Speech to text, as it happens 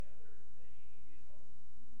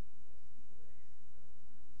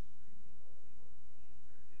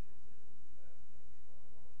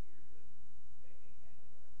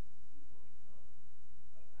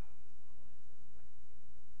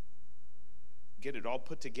get it all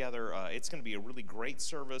put together. It's going to be a really great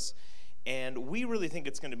service, and we really think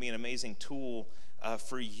it's going to be an amazing tool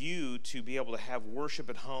for you to be able to have worship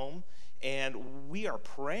at home. And we are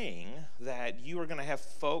praying that you are going to have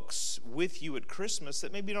folks with you at Christmas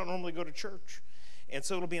that maybe don't normally go to church. And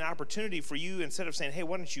so it'll be an opportunity for you, instead of saying, hey,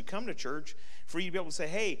 why don't you come to church, for you to be able to say,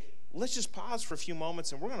 hey, let's just pause for a few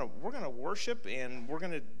moments, and we're gonna worship, and we're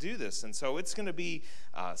gonna do this. And so it's gonna be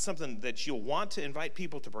something that you'll want to invite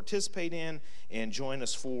people to participate in and join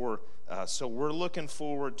us for. So we're looking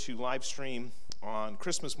forward to live stream on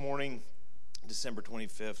Christmas morning, December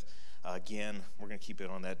 25th. Again, we're gonna keep it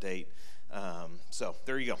on that date. So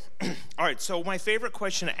there you go. All right. So my favorite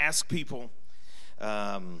question to ask people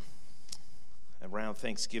around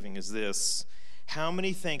Thanksgiving is this: how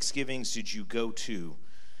many Thanksgivings did you go to?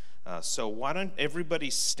 So why don't everybody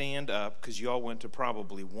stand up, because you all went to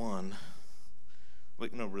probably one.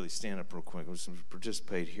 Like, no, really stand up real quick. Let's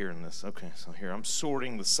participate here in this. Okay, so here, I'm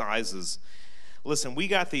sorting the sizes. Listen, we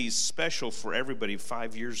got these special for everybody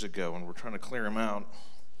 5 years ago, and we're trying to clear them out.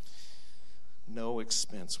 No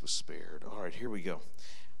expense was spared. All right, here we go.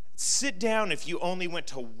 Sit down if you only went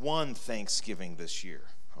to one Thanksgiving this year.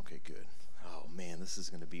 Okay, good. Oh, man, this is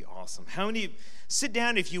going to be awesome. How many? Sit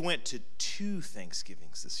down if you went to 2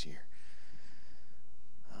 Thanksgivings this year.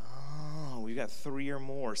 Oh, we got 3 or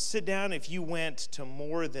more. Sit down if you went to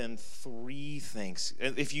more than 3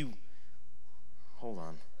 Thanksgivings.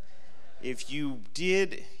 If you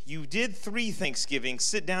did 3 Thanksgivings,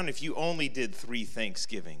 sit down if you only did 3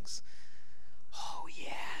 Thanksgivings. Oh,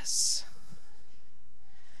 yes.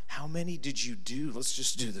 How many did you do? Let's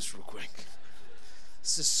just do this real quick.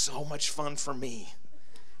 This is so much fun for me.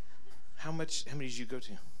 How many did you go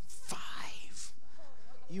to? 5.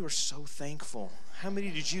 You are so thankful. How many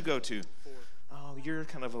did you go to? 4. Oh, you're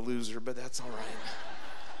kind of a loser, but that's all right.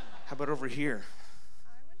 How about over here?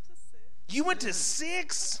 I went to 6. You went to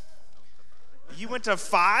 6? You went to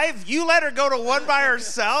 5? You let her go to 1 by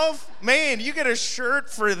herself? Man, you get a shirt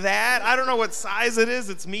for that. I don't know what size it is.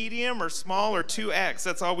 It's medium or small or 2X.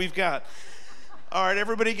 That's all we've got. All right,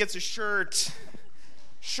 everybody gets a shirt.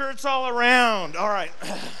 Shirts all around. All right.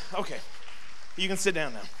 Okay. You can sit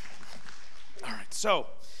down now. All right. So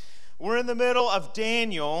we're in the middle of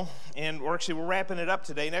Daniel, and we're wrapping it up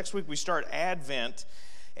today. Next week we start Advent,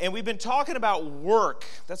 and we've been talking about work.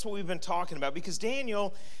 That's what we've been talking about, because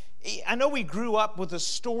Daniel, I know we grew up with the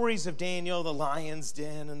stories of Daniel, the lion's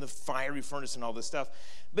den and the fiery furnace and all this stuff,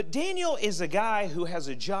 but Daniel is a guy who has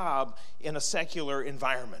a job in a secular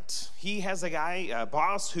environment. He has a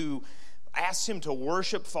boss who asks him to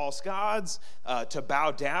worship false gods, to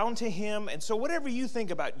bow down to him. And so whatever you think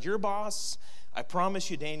about your boss, I promise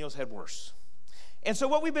you Daniel's had worse. And so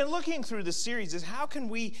what we've been looking through this series is, how can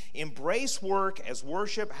we embrace work as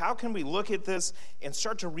worship? How can we look at this and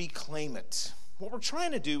start to reclaim it? What we're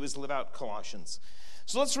trying to do is live out Colossians.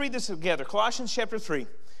 So let's read this together. Colossians chapter 3.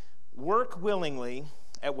 Work willingly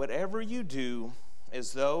at whatever you do,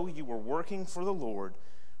 as though you were working for the Lord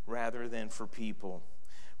rather than for people.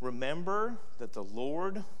 Remember that the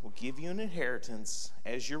Lord will give you an inheritance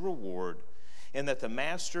as your reward, and that the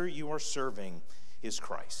master you are serving is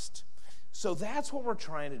Christ. So that's what we're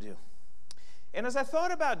trying to do. And as I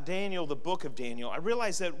thought about Daniel, the book of Daniel, I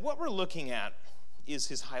realized that what we're looking at is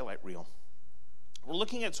his highlight reel. We're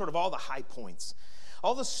looking at sort of all the high points,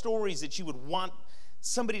 all the stories that you would want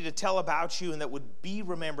somebody to tell about you and that would be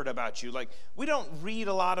remembered about you. Like, we don't read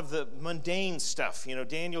a lot of the mundane stuff. You know,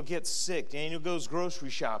 Daniel gets sick. Daniel goes grocery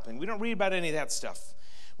shopping. We don't read about any of that stuff.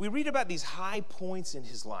 We read about these high points in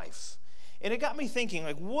his life. And it got me thinking,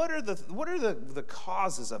 like, what are the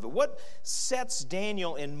causes of it? What sets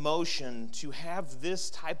Daniel in motion to have this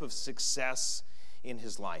type of success in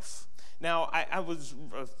his life? Now,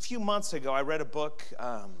 a few months ago, I read a book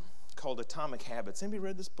called Atomic Habits. Anybody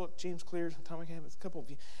read this book, James Clear's Atomic Habits? A couple of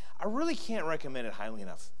you. I really can't recommend it highly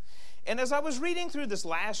enough. And as I was reading through this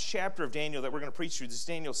last chapter of Daniel that we're going to preach through, this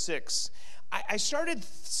Daniel 6, I started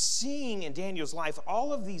seeing in Daniel's life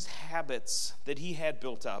all of these habits that he had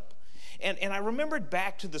built up. And I remembered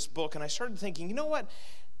back to this book, and I started thinking, you know what?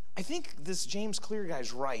 I think this James Clear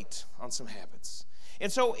guy's right on some habits.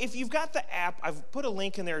 And so if you've got the app, I've put a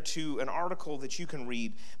link in there to an article that you can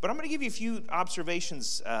read. But I'm going to give you a few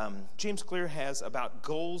observations James Clear has about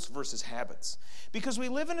goals versus habits. Because we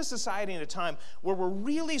live in a society and a time where we're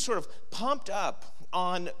really sort of pumped up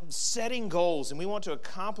on setting goals, and we want to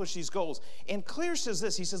accomplish these goals. And Clear says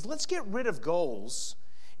this. He says, let's get rid of goals,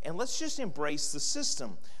 and let's just embrace the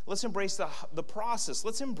system. Let's embrace the process.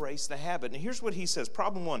 Let's embrace the habit. And here's what he says.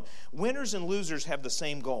 Problem 1, winners and losers have the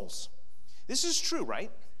same goals. This is true,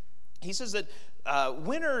 right? he says that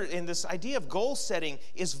winter and this idea of goal setting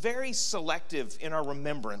is very selective in our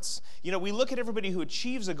remembrance. You know, we look at everybody who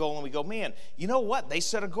achieves a goal and we go, man, you know what? They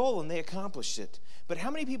set a goal and they accomplished it. But how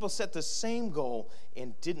many people set the same goal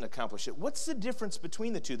and didn't accomplish it? What's the difference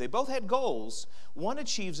between the two? They both had goals. One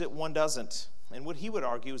achieves it, one doesn't. And what he would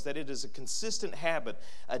argue is that it is a consistent habit,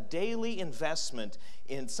 a daily investment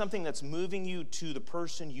in something that's moving you to the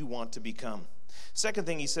person you want to become. Second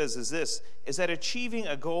thing he says is this, is that achieving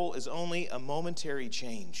a goal is only a momentary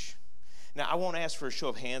change. Now, I won't ask for a show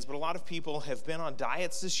of hands, but a lot of people have been on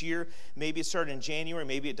diets this year. Maybe it started in January,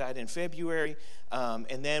 maybe it died in February,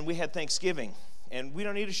 and then we had Thanksgiving. And we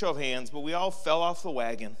don't need a show of hands, but we all fell off the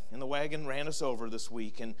wagon, and the wagon ran us over this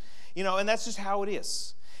week. And, you know, and that's just how it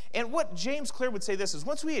is. And what James Clear would say this is,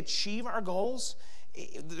 once we achieve our goals,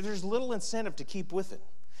 there's little incentive to keep with it.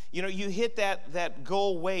 You know, you hit that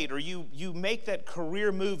goal weight, or you make that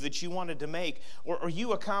career move that you wanted to make, or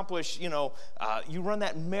you accomplish, you run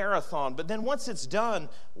that marathon. But then once it's done,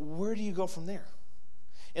 where do you go from there?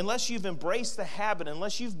 Unless you've embraced the habit,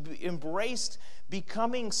 unless you've embraced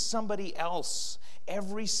becoming somebody else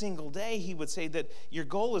every single day, he would say that your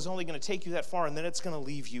goal is only going to take you that far, and then it's going to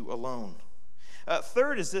leave you alone.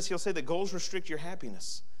 Third is this, he'll say that goals restrict your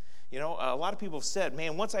happiness. You know, a lot of people have said,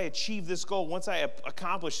 man, once I achieve this goal, once I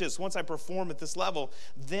accomplish this, once I perform at this level,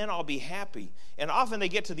 then I'll be happy. And often they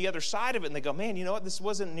get to the other side of it and they go, man, you know what, this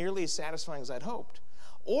wasn't nearly as satisfying as I'd hoped.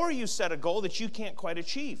 Or you set a goal that you can't quite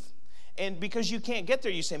achieve. And because you can't get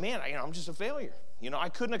there, you say, man, I'm just a failure. You know, I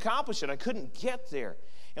couldn't accomplish it. I couldn't get there.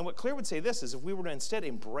 And what Clear would say this is, if we were to instead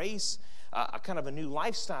embrace a kind of a new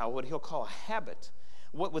lifestyle, what he'll call a habit,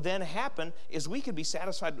 what would then happen is we could be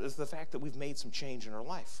satisfied with the fact that we've made some change in our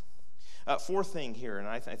life. Fourth thing here, and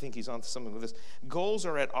I think he's on to something with this, goals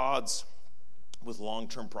are at odds with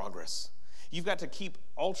long-term progress. You've got to keep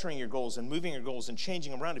altering your goals and moving your goals and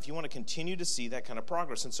changing them around if you want to continue to see that kind of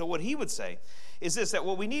progress. And so what he would say is this, that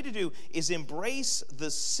what we need to do is embrace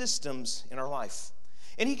the systems in our life.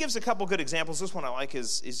 And he gives a couple good examples. This one I like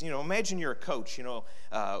is imagine you're a coach. You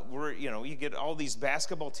get all these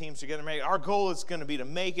basketball teams together. Our goal is going to be to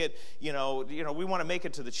make it. We want to make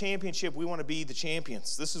it to the championship. We want to be the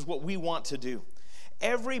champions. This is what we want to do.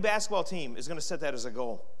 Every basketball team is going to set that as a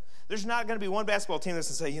goal. There's not going to be one basketball team that's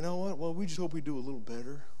going to say, you know what? Well, we just hope we do a little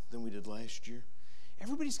better than we did last year.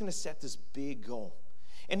 Everybody's going to set this big goal.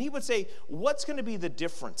 And he would say, what's going to be the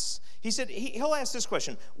difference? He said, he'll ask this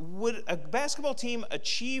question, would a basketball team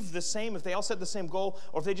achieve the same if they all set the same goal,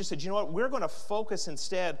 or if they just said, you know what, we're going to focus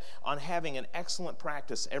instead on having an excellent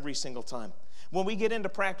practice every single time. When we get into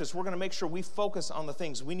practice, we're going to make sure we focus on the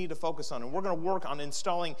things we need to focus on, and we're going to work on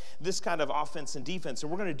installing this kind of offense and defense,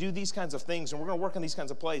 and we're going to do these kinds of things, and we're going to work on these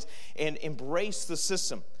kinds of plays, and embrace the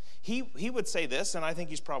system. He would say this, and I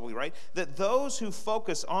think he's probably right, that those who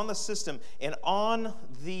focus on the system and on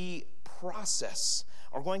the process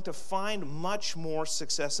are going to find much more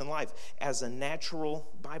success in life as a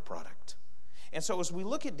natural byproduct. And so as we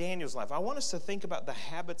look at Daniel's life, I want us to think about the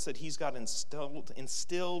habits that he's got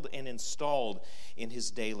instilled and installed in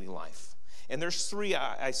his daily life. And there's three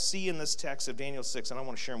I see in this text of Daniel 6, and I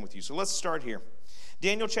want to share them with you. So let's start here.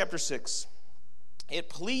 Daniel chapter 6. It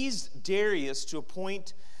pleased Darius to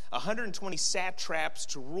appoint 120 satraps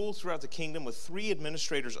to rule throughout the kingdom with 3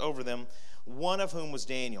 administrators over them, one of whom was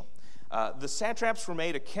Daniel. The satraps were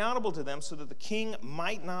made accountable to them so that the king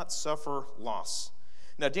might not suffer loss.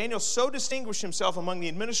 Now, Daniel so distinguished himself among the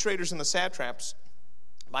administrators and the satraps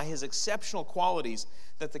by his exceptional qualities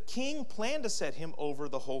that the king planned to set him over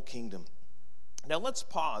the whole kingdom. Now, let's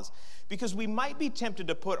pause, because we might be tempted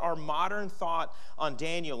to put our modern thought on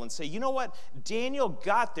Daniel and say, you know what? Daniel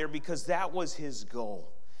got there because that was his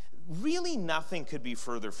goal. Really, nothing could be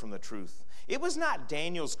further from the truth. It was not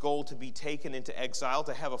Daniel's goal to be taken into exile,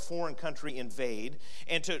 to have a foreign country invade,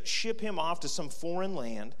 and to ship him off to some foreign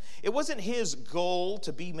land. It wasn't his goal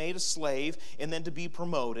to be made a slave and then to be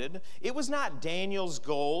promoted. It was not Daniel's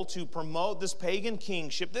goal to promote this pagan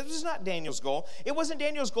kingship. This was not Daniel's goal. It wasn't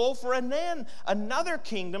Daniel's goal for another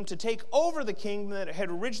kingdom to take over the kingdom that had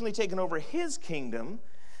originally taken over his kingdom,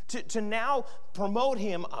 to now promote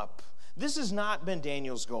him up. This has not been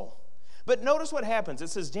Daniel's goal. But notice what happens. It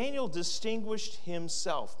says Daniel distinguished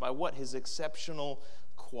himself by what? His exceptional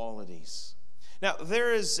qualities. Now,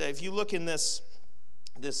 there is, if you look in this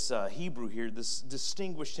Hebrew here, this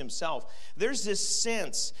distinguished himself, there's this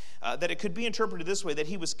sense that it could be interpreted this way, that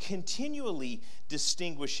he was continually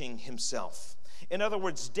distinguishing himself. In other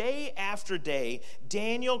words, day after day,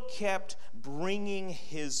 Daniel kept bringing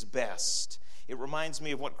his best. It reminds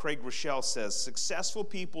me of what Craig Rochelle says, successful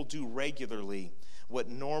people do regularly what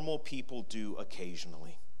normal people do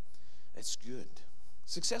occasionally. It's good.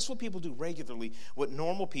 Successful people do regularly what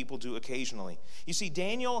normal people do occasionally. You see,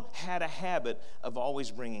 Daniel had a habit of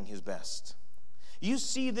always bringing his best. You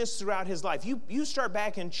see this throughout his life. You start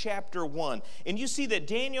back in chapter 1, and you see that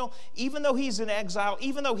Daniel, even though he's in exile,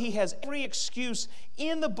 even though he has every excuse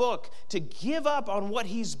in the book to give up on what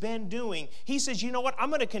he's been doing, he says, you know what, I'm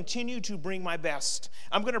going to continue to bring my best.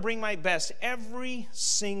 I'm going to bring my best every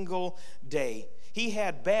single day. He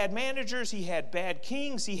had bad managers, he had bad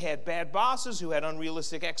kings, he had bad bosses who had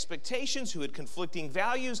unrealistic expectations, who had conflicting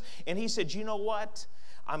values, and he said, you know what,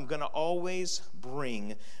 I'm going to always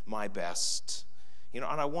bring my best. And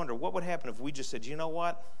I wonder, what would happen if we just said, you know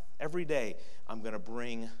what? Every day, I'm going to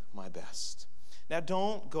bring my best. Now,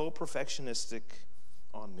 don't go perfectionistic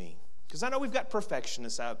on me. Because I know we've got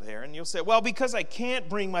perfectionists out there, and you'll say, well, because I can't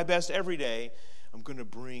bring my best every day, I'm going to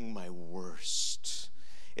bring my worst.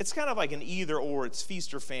 It's kind of like an either or. It's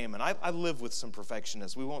feast or famine. I live with some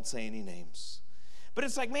perfectionists. We won't say any names. But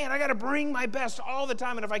it's like, man, I got to bring my best all the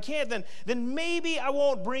time, and if I can't, then maybe I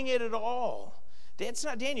won't bring it at all. It's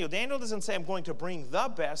not Daniel. Daniel doesn't say I'm going to bring the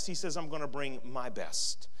best. He says I'm going to bring my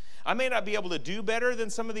best. I may not be able to do better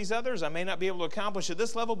than some of these others. I may not be able to accomplish at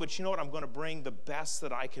this level, but you know what? I'm going to bring the best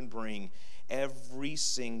that I can bring every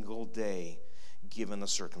single day, given the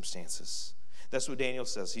circumstances. That's what Daniel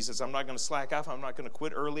says. He says, I'm not going to slack off. I'm not going to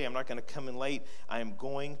quit early. I'm not going to come in late. I am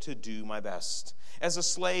going to do my best. As a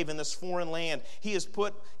slave in this foreign land, he has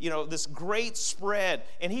put, this great spread.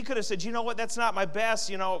 And he could have said, you know what, that's not my best,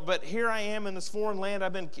 but here I am in this foreign land.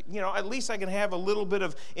 I've been, at least I can have a little bit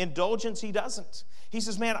of indulgence. He doesn't. He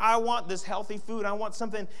says, man, I want this healthy food. I want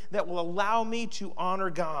something that will allow me to honor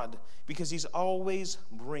God, because he's always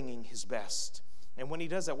bringing his best. And when he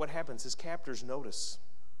does that, what happens? His captors notice.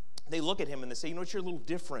 They look at him and they say, you know what, you're a little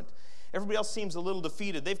different. Everybody else seems a little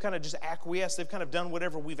defeated. They've kind of just acquiesced. They've kind of done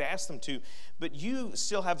whatever we've asked them to. But you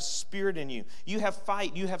still have spirit in you. You have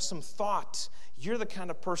fight. You have some thought. You're the kind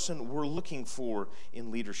of person we're looking for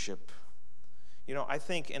in leadership. I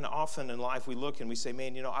think, and often in life we look and we say,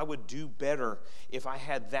 man, I would do better if I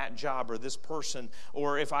had that job or this person,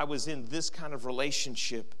 or if I was in this kind of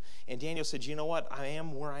relationship. And Daniel said, you know what, I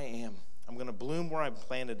am where I am. I'm going to bloom where I'm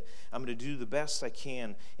planted. I'm going to do the best I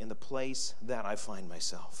can in the place that I find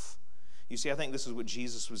myself. You see, I think this is what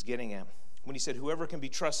Jesus was getting at when he said, whoever can be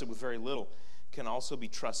trusted with very little can also be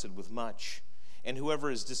trusted with much. And whoever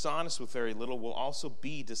is dishonest with very little will also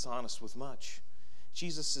be dishonest with much.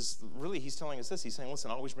 Jesus is really, he's telling us this. He's saying, listen,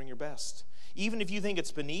 always bring your best. Even if you think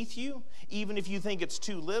it's beneath you, even if you think it's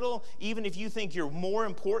too little, even if you think you're more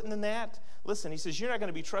important than that, listen, he says, you're not going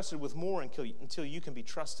to be trusted with more until you can be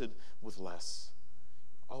trusted with less.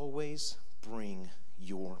 Always bring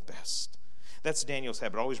your best. That's Daniel's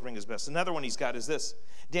habit, always bring his best. Another one he's got is this.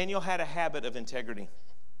 Daniel had a habit of integrity.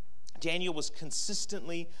 Daniel was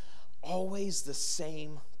consistently always the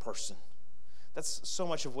same person. That's so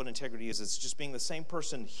much of what integrity is. It's just being the same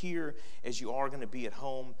person here as you are going to be at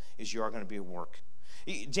home, as you are going to be at work.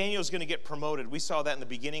 Daniel's going to get promoted. We saw that in the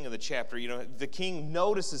beginning of the chapter. The king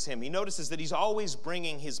notices him. He notices that he's always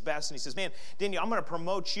bringing his best, and he says, man, Daniel, I'm going to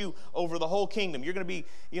promote you over the whole kingdom. You're going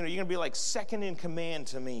to be like second in command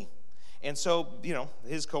to me. And so,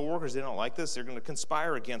 his co-workers, they don't like this. They're going to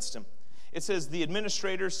conspire against him. It says the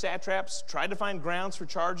administrators, satraps, tried to find grounds for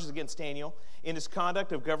charges against Daniel in his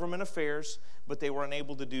conduct of government affairs, but they were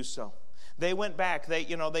unable to do so. They went back. They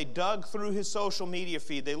dug through his social media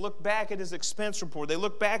feed. They looked back at his expense report. They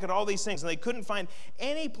looked back at all these things, and they couldn't find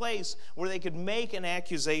any place where they could make an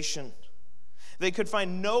accusation. They could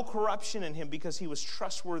find no corruption in him because he was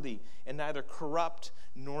trustworthy and neither corrupt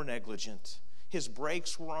nor negligent. His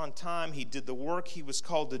breaks were on time. He did the work he was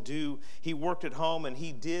called to do. He worked at home, and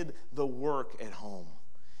he did the work at home.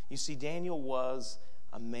 You see, Daniel was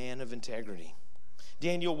a man of integrity.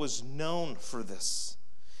 Daniel was known for this.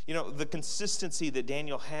 The consistency that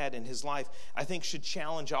Daniel had in his life, I think, should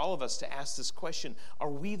challenge all of us to ask this question. Are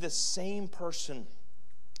we the same person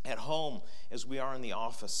at home as we are in the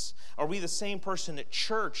office? Are we the same person at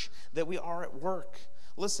church that we are at work?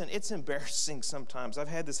 Listen, it's embarrassing sometimes. I've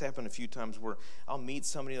had this happen a few times where I'll meet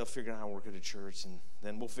somebody, they'll figure out how I work at a church, and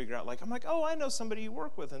then we'll figure out, I'm like, oh, I know somebody you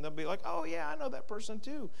work with. And they'll be like, oh, yeah, I know that person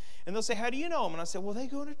too. And they'll say, how do you know them? And I say, well, they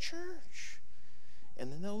go to church.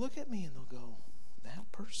 And then they'll look at me and they'll go,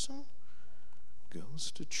 that person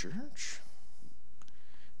goes to church?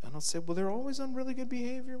 And I'll say, well, they're always on really good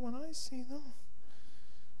behavior when I see them.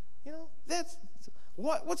 That's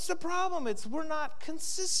what's the problem? We're not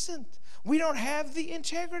consistent. We don't have the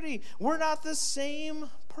integrity. We're not the same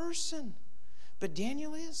person. But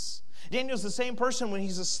Daniel is. Daniel's the same person when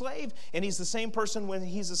he's a slave, and he's the same person when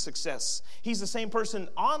he's a success. He's the same person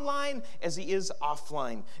online as he is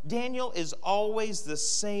offline. Daniel is always the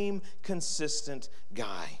same consistent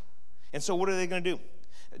guy. And so what are they going to do?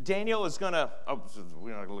 Daniel is going to,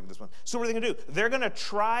 we're not going to look at this one. So what are they going to do? They're going to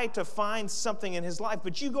try to find something in his life.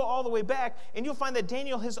 But you go all the way back, and you'll find that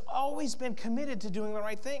Daniel has always been committed to doing the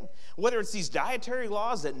right thing. Whether it's these dietary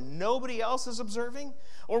laws that nobody else is observing,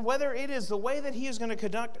 or whether it is the way that he is going to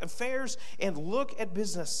conduct affairs and look at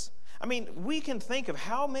business. I mean, we can think of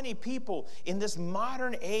how many people in this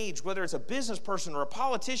modern age, whether it's a business person or a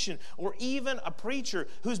politician or even a preacher,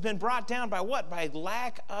 who's been brought down by what? By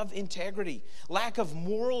lack of integrity, lack of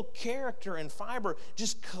moral character and fiber,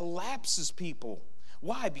 just collapses people.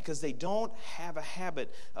 Why? Because they don't have a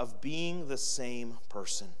habit of being the same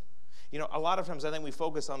person. You know, a lot of times I think we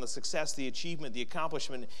focus on the success, the achievement, the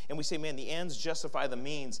accomplishment, and we say, man, the ends justify the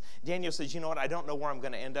means. Daniel says, you know what, I don't know where I'm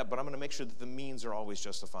going to end up, but I'm going to make sure that the means are always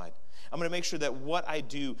justified. I'm going to make sure that what I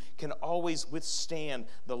do can always withstand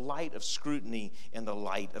the light of scrutiny and the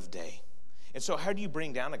light of day. And so how do you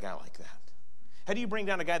bring down a guy like that? How do you bring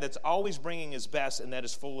down a guy that's always bringing his best and that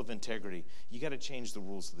is full of integrity? You got to change the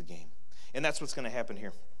rules of the game. And that's what's going to happen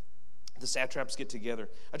here. The satraps get together.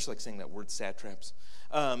 I just like saying that word, satraps.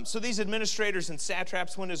 So these administrators and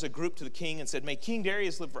satraps went as a group to the king and said, may King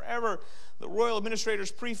Darius live forever. The royal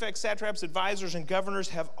administrators, prefects, satraps, advisors, and governors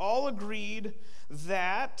have all agreed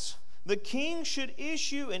that the king should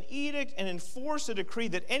issue an edict and enforce a decree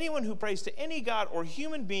that anyone who prays to any god or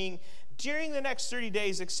human being during the next 30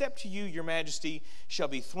 days, except to you, your majesty, shall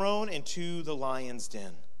be thrown into the lion's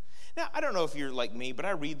den. Now, I don't know if you're like me, but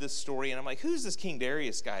I read this story and I'm like, who's this King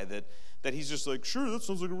Darius guy that he's just like, sure, that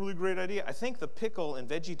sounds like a really great idea. I think the pickle in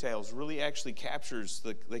VeggieTales really actually captures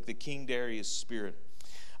the King Darius spirit.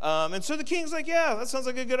 And so the king's like, yeah, that sounds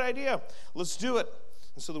like a good idea. Let's do it.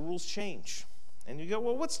 And so the rules change. And you go,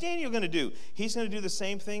 well, what's Daniel going to do? He's going to do the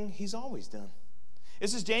same thing he's always done. It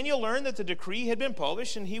says Daniel learned that the decree had been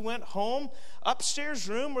published, and he went home, upstairs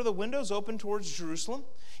room where the windows open towards Jerusalem.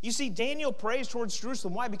 You see, Daniel prays towards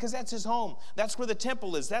Jerusalem. Why? Because that's his home. That's where the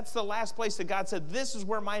temple is. That's the last place that God said, this is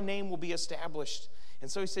where my name will be established. And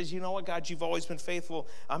so he says, you know what, God, you've always been faithful.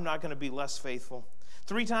 I'm not going to be less faithful.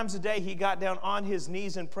 3 times a day, he got down on his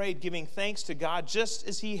knees and prayed, giving thanks to God, just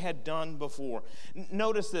as he had done before.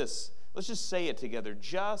 Notice this. Let's just say it together.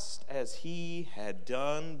 Just as he had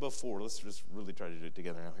done before. Let's just really try to do it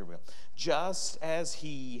together now. Here we go. Just as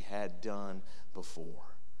he had done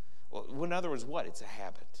before. Well, in other words, what? It's a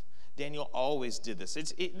habit. Daniel always did this.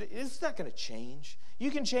 It's not going to change.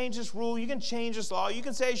 You can change this rule. You can change this law. You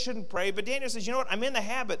can say I shouldn't pray. But Daniel says, you know what? I'm in the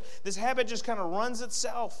habit. This habit just kind of runs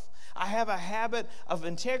itself. I have a habit of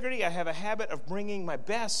integrity. I have a habit of bringing my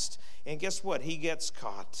best. And guess what? He gets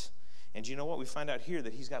caught. And you know what? We find out here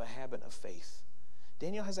that he's got a habit of faith.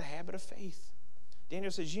 Daniel has a habit of faith.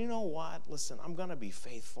 Daniel says, you know what? Listen, I'm going to be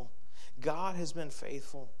faithful. God has been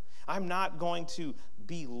faithful. I'm not going to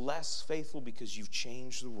be less faithful because you've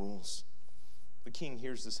changed the rules. The king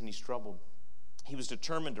hears this and he's troubled. He was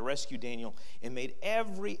determined to rescue Daniel and made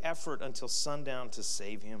every effort until sundown to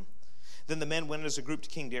save him. Then the men went as a group to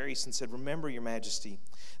King Darius and said, remember, your majesty,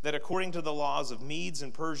 that according to the laws of Medes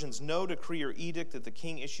and Persians, no decree or edict that the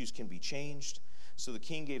king issues can be changed. So the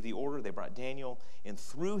king gave the order. They brought Daniel and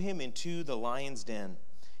threw him into the lion's den.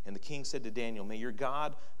 And the king said to Daniel, may your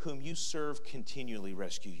God, whom you serve, continually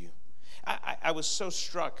rescue you. I was so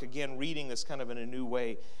struck, again, reading this kind of in a new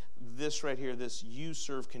way. This right here, this, you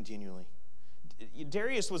serve continually.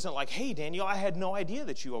 Darius wasn't like, hey, Daniel, I had no idea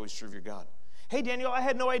that you always serve your God. Hey, Daniel, I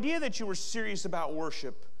had no idea that you were serious about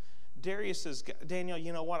worship. Darius says, Daniel,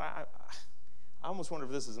 you know what? I almost wonder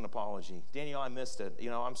if this is an apology. Daniel, I missed it. You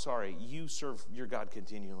know, I'm sorry. You serve your God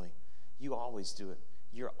continually. You always do it.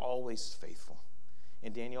 You're always faithful.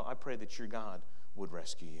 And Daniel, I pray that your God would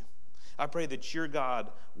rescue you. I pray that your God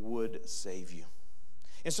would save you.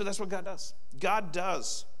 And so that's what God does. God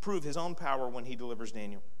does prove his own power when he delivers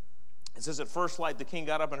Daniel. It says, at first light, the king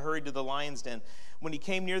got up and hurried to the lion's den. When he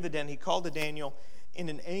came near the den, he called to Daniel in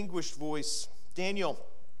an anguished voice, Daniel,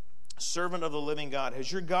 servant of the living God,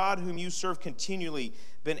 has your God, whom you serve continually,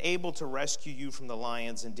 been able to rescue you from the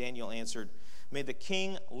lions? And Daniel answered, may the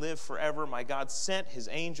king live forever. My God sent his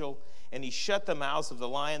angel, and he shut the mouths of the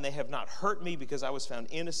lion. They have not hurt me because I was found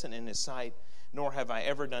innocent in his sight, nor have I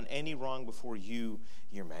ever done any wrong before you,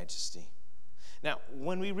 your majesty. Now,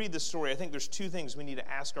 when we read this story, I think there's 2 things we need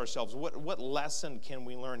to ask ourselves. What lesson can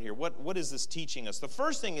we learn here? What is this teaching us? The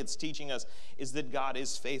first thing it's teaching us is that God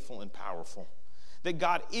is faithful and powerful. that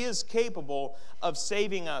God is capable of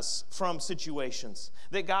saving us from situations,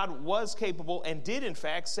 that God was capable and did, in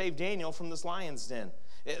fact, save Daniel from this lion's den.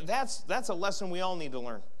 That's a lesson we all need to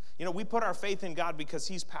learn. You know, we put our faith in God because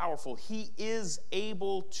he's powerful. He is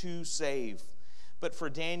able to save. But for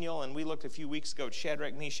Daniel, and we looked a few weeks ago at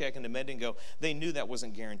Shadrach, Meshach, and Abednego, they knew that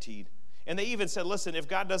wasn't guaranteed. And they even said, listen, if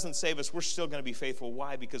God doesn't save us, we're still going to be faithful.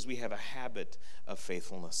 Why? Because we have a habit of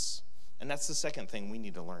faithfulness. And that's the second thing we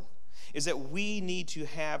need to learn, is that we need to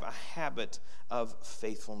have a habit of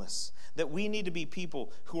faithfulness, that we need to be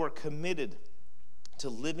people who are committed to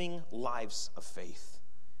living lives of faith.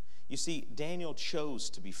 You see, Daniel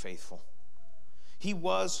chose to be faithful. He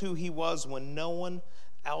was who he was when no one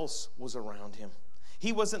else was around him.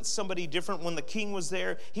 He wasn't somebody different when the king was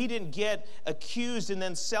there. He didn't get accused and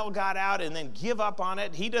then sell God out and then give up on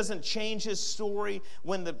it. He doesn't change his story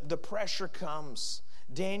when the pressure comes.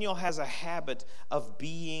 Daniel has a habit of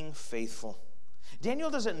being faithful. Daniel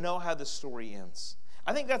doesn't know how the story ends.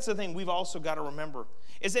 I think that's the thing we've also got to remember,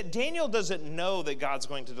 is that Daniel doesn't know that God's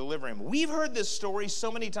going to deliver him. We've heard this story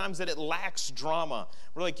so many times that it lacks drama.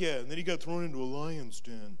 We're like, yeah, and then he got thrown into a lion's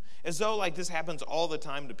den. As though like this happens all the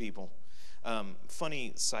time to people.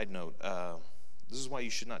 Funny side note, this is why you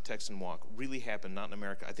should not text and walk. Really happened, not in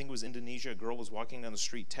America. I think it was Indonesia. A girl was walking down the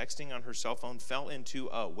street, texting on her cell phone, fell into,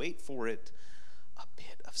 wait for it, a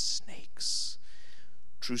pit of snakes.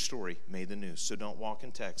 True story, made the news. So don't walk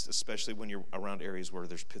and text, especially when you're around areas where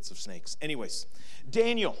there's pits of snakes. Anyways,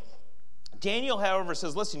 Daniel, however,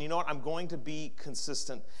 says, listen, you know what? I'm going to be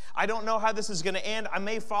consistent. I don't know how this is going to end. I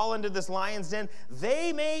may fall into this lion's den.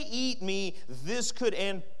 They may eat me. This could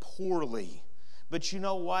end poorly. But you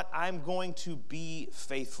know what? I'm going to be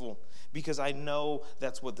faithful because I know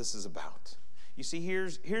that's what this is about. You see,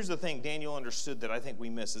 here's the thing Daniel understood that I think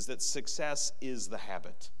we miss, is that success is the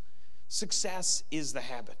habit. Success is the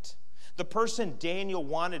habit. The person Daniel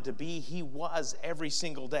wanted to be, he was every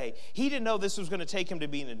single day. He didn't know this was going to take him to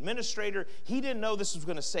be an administrator. He didn't know this was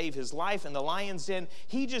going to save his life in the lion's den.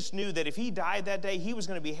 He just knew that if he died that day, he was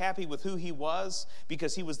going to be happy with who he was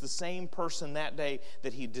because he was the same person that day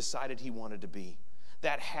that he decided he wanted to be.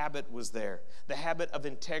 That habit was there. The habit of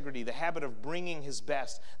integrity, the habit of bringing his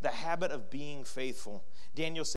best, the habit of being faithful. Daniel said,